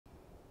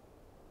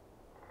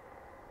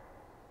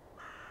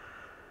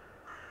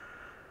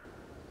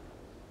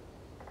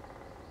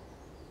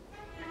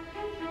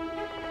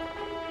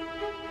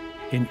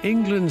In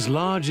England's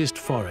largest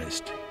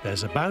forest,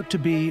 there's about to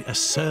be a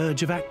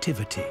surge of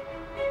activity.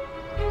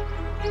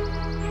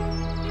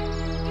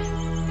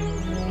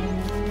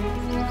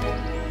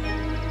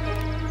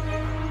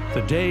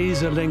 The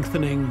days are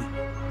lengthening,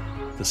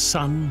 the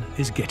sun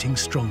is getting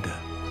stronger.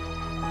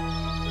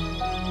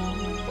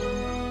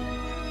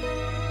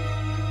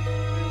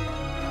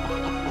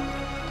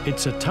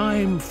 It's a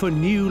time for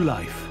new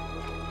life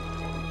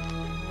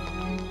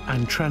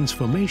and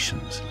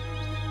transformations.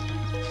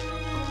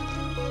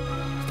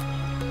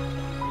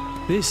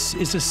 This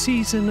is a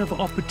season of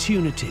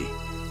opportunity.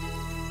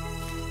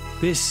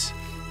 This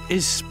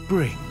is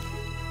spring.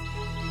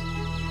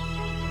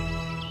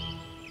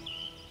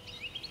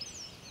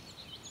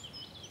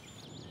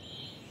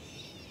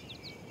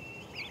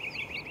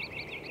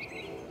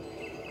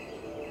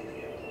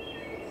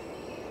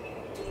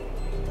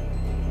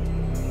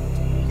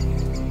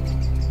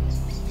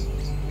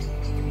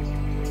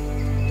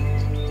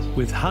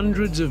 With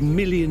hundreds of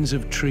millions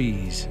of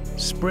trees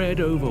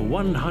spread over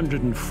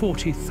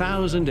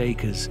 140,000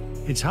 acres,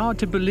 it's hard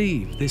to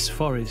believe this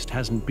forest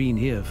hasn't been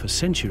here for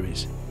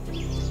centuries.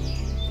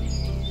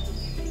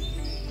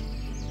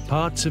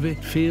 Parts of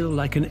it feel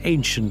like an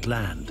ancient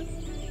land.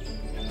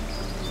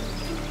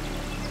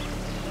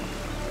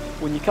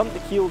 When you come to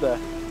Kielder,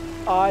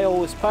 I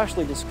always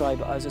personally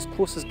describe it as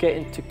close as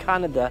getting to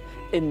Canada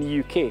in the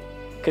UK,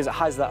 because it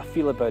has that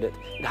feel about it.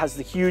 It has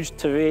the huge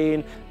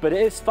terrain, but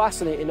it is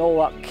fascinating all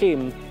that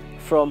came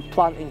from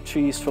planting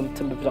trees from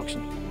timber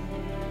production.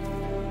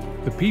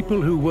 The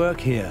people who work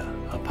here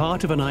are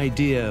part of an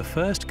idea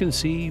first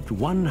conceived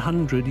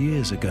 100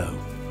 years ago.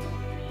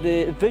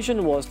 The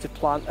vision was to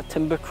plant a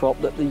timber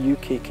crop that the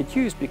UK could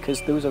use,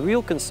 because there was a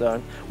real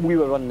concern we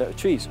were running out of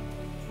trees.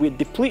 We had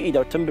depleted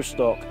our timber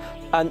stock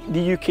and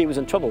the UK was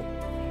in trouble.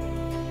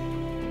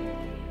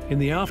 In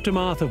the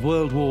aftermath of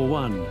World War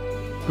I,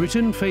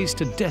 Britain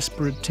faced a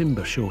desperate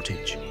timber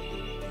shortage.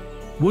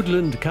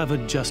 Woodland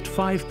covered just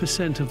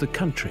 5% of the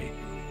country,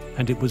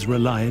 and it was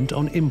reliant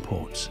on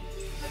imports.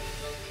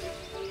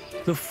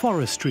 The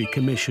Forestry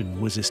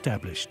Commission was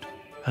established,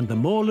 and the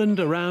moorland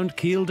around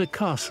Kielder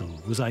Castle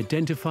was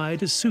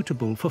identified as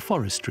suitable for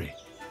forestry.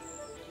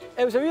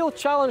 It was a real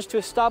challenge to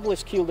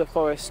establish Kielder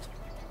Forest.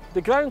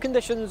 The ground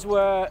conditions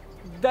were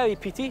very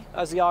peaty,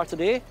 as they are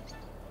today.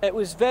 It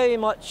was very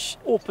much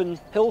open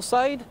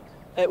hillside.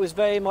 It was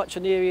very much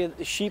an area that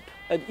the sheep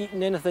had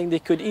eaten anything they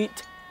could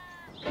eat.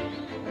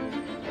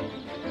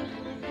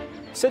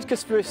 Sitka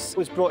spruce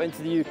was brought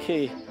into the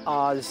UK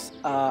as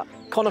a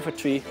conifer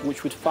tree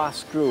which would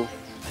fast grow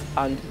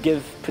and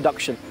give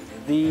production.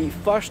 The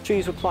first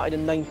trees were planted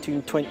in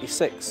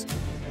 1926.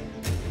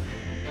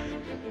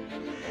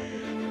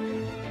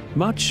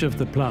 Much of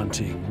the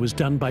planting was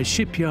done by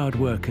shipyard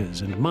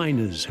workers and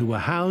miners who were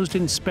housed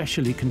in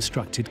specially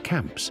constructed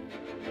camps.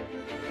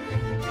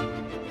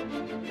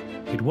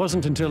 It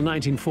wasn't until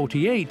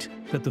 1948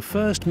 that the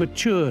first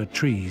mature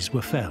trees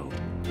were felled.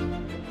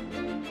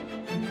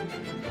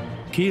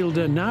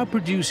 Kielder now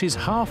produces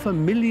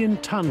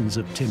 500,000 tons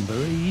of timber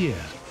a year,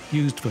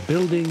 used for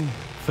building,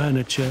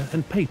 furniture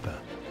and paper.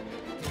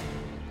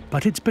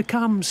 But it's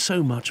become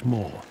so much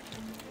more.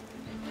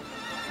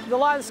 The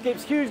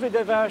landscape's hugely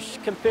diverse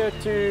compared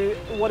to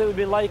what it would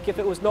be like if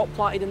it was not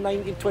planted in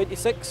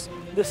 1926.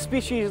 The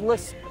species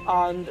list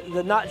and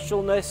the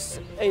naturalness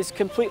is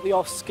completely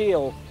off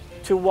scale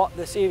to what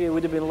this area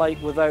would have been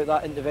like without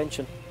that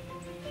intervention.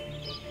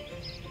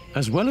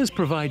 As well as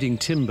providing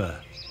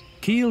timber,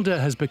 Kielder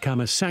has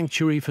become a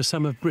sanctuary for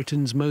some of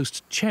Britain's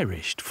most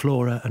cherished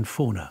flora and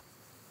fauna.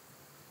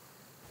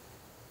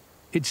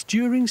 It's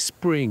during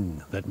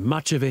spring that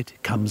much of it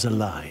comes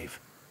alive.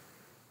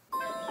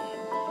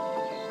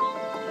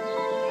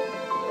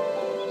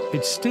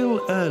 It's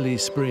still early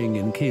spring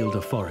in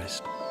Kielder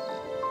Forest,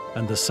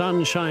 and the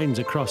sun shines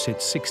across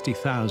its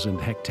 60,000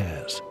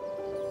 hectares.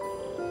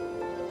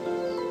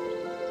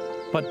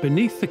 But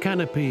beneath the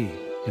canopy,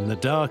 in the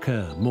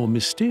darker, more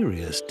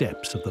mysterious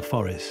depths of the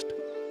forest,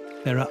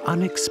 there are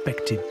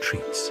unexpected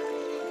treats.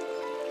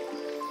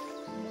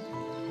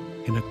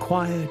 In a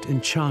quiet,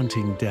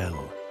 enchanting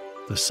dell,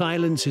 the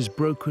silence is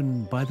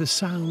broken by the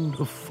sound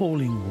of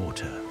falling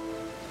water.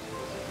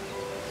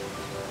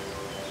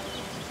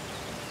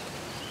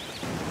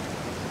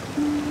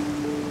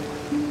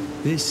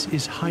 This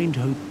is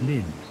Hindhope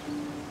Linn,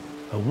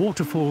 a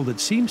waterfall that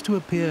seems to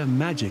appear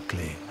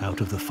magically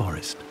out of the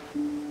forest.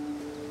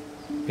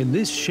 In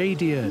this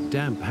shadier,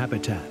 damp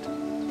habitat,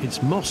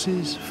 it's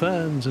mosses,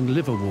 ferns and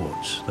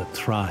liverworts that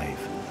thrive.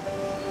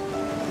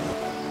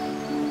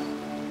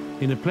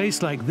 In a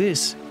place like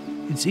this,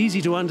 it's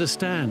easy to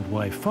understand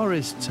why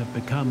forests have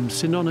become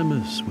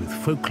synonymous with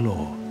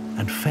folklore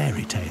and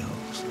fairy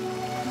tales.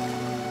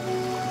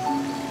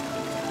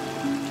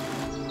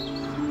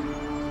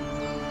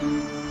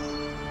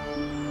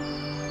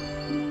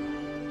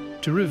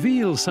 To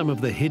reveal some of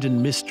the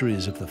hidden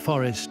mysteries of the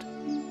forest,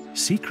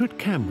 secret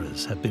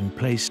cameras have been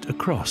placed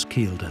across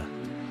Kielder.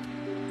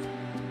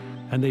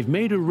 And they've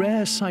made a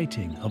rare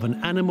sighting of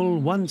an animal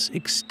once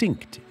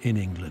extinct in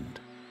England.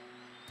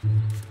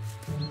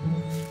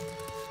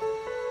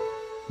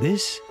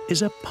 This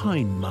is a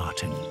pine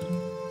marten,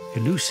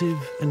 elusive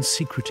and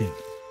secretive.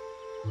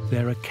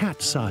 They're a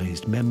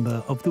cat-sized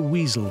member of the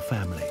weasel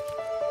family.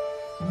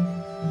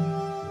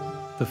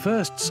 The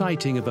first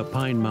sighting of a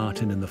pine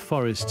marten in the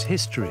forest's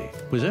history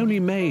was only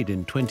made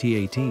in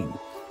 2018.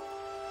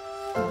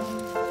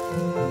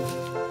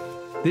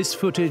 This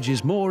footage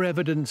is more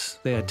evidence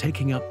they are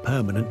taking up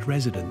permanent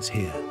residence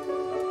here.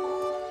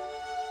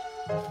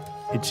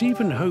 It's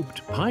even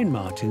hoped pine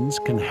martens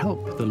can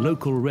help the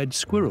local red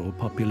squirrel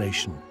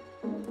population.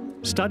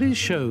 Studies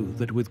show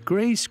that with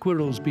grey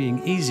squirrels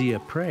being easier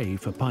prey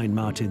for pine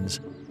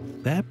martens,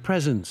 their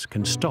presence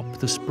can stop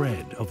the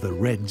spread of the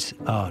red's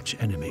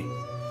arch-enemy.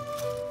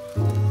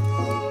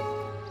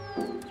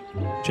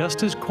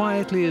 Just as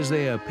quietly as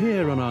they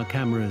appear on our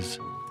cameras,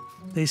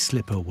 they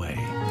slip away.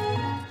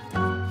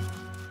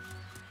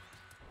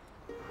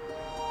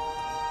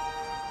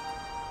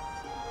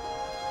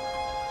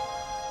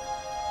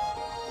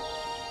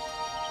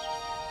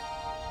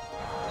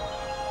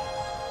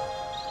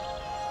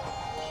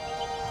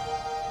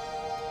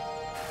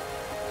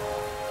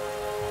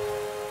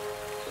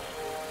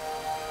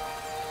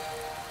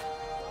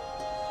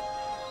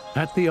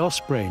 At the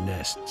osprey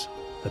nests,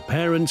 the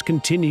parents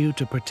continue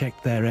to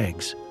protect their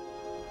eggs.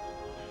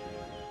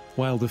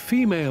 While the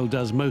female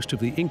does most of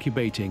the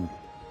incubating,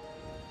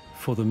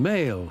 for the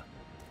male,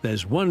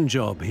 there's one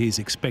job he's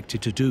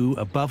expected to do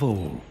above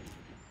all: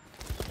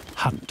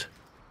 hunt.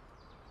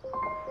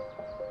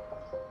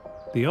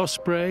 The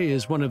osprey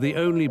is one of the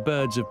only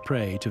birds of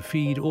prey to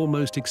feed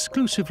almost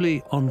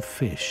exclusively on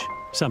fish,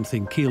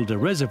 something Kielder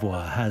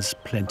Reservoir has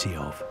plenty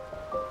of.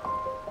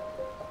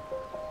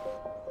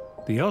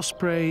 The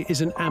osprey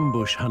is an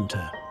ambush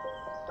hunter.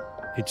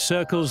 It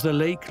circles the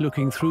lake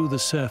looking through the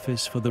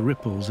surface for the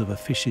ripples of a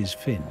fish's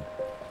fin.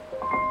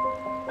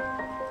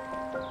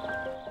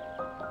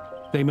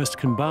 They must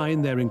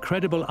combine their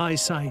incredible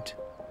eyesight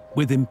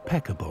with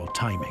impeccable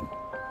timing.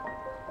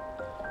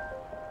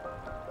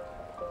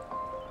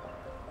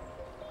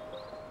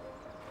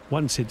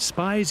 Once it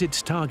spies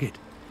its target,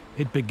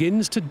 it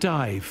begins to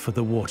dive for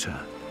the water.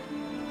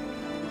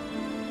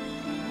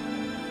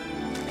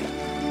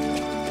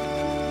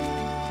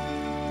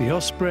 The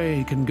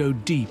osprey can go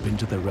deep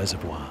into the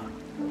reservoir.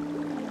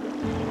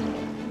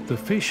 The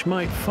fish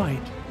might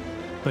fight,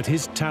 but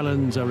his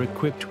talons are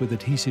equipped with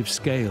adhesive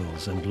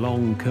scales and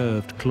long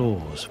curved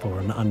claws for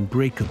an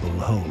unbreakable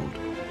hold.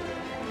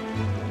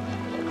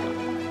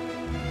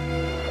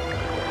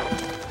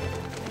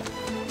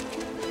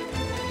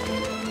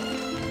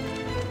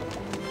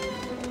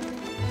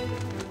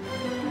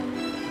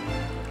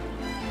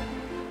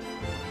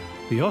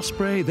 The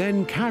osprey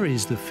then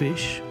carries the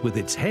fish with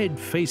its head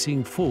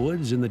facing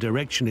forwards in the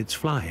direction it's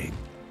flying,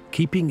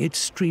 keeping it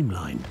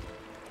streamlined.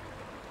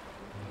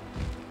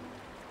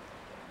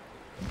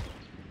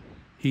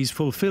 He's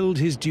fulfilled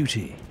his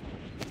duty.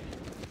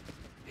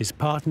 His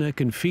partner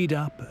can feed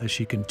up as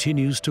she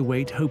continues to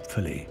wait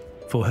hopefully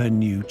for her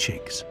new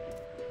chicks.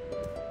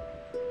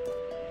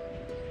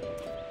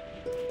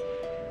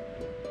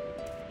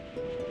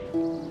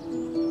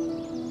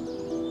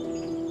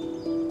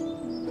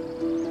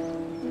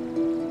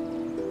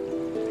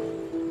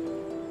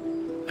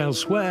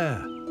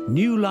 Elsewhere,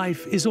 new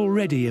life is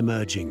already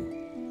emerging.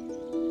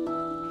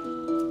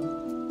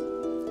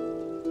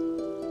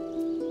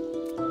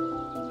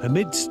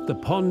 Amidst the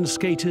pond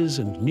skaters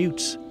and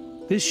newts,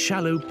 this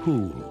shallow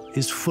pool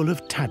is full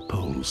of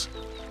tadpoles.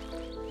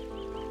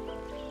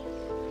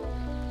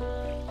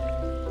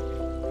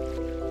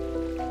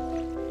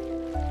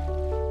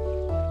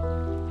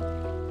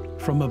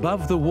 From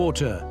above the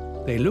water,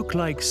 they look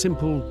like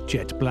simple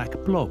jet-black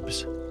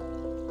blobs.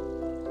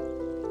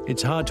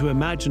 It's hard to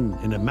imagine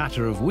in a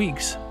matter of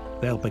weeks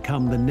they'll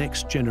become the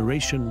next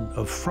generation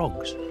of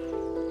frogs.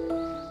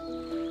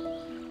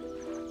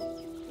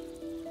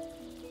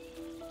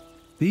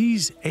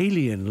 These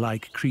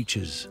alien-like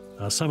creatures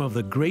are some of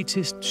the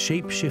greatest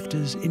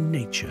shapeshifters in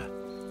nature.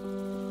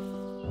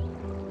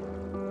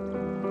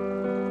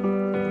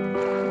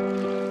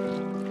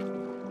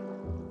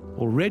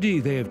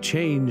 Already they have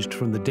changed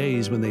from the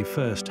days when they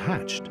first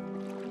hatched.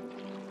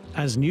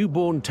 As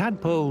newborn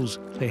tadpoles,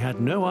 they had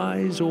no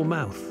eyes or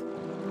mouth,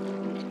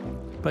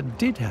 but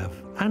did have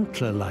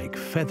antler-like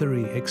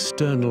feathery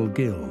external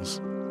gills.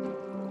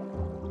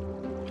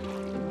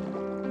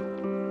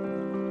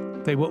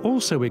 They were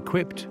also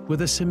equipped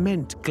with a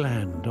cement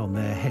gland on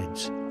their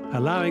heads,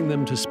 allowing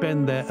them to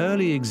spend their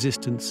early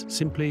existence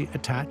simply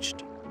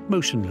attached,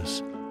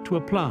 motionless, to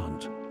a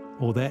plant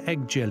or their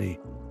egg jelly,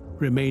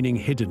 remaining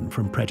hidden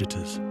from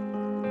predators.